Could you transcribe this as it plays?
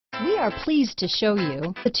We are pleased to show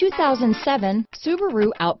you the 2007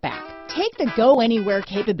 Subaru Outback. Take the go-anywhere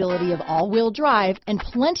capability of all-wheel drive and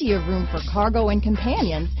plenty of room for cargo and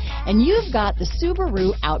companions, and you've got the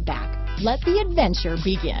Subaru Outback. Let the adventure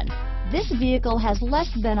begin. This vehicle has less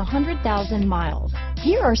than 100,000 miles.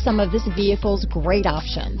 Here are some of this vehicle's great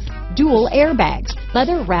options: dual airbags,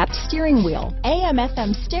 leather-wrapped steering wheel,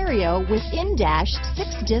 AM/FM stereo with in-dash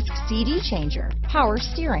 6-disc CD changer, power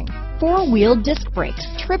steering, 4-wheel disc brakes,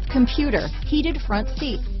 trip computer, heated front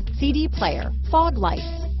seats, CD player, fog lights,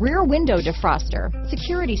 rear window defroster,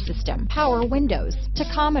 security system, power windows,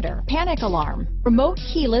 tachometer, panic alarm, remote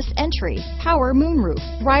keyless entry, power moonroof,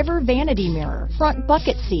 driver vanity mirror, front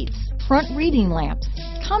bucket seats, front reading lamps.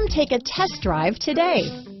 Come take a test drive today.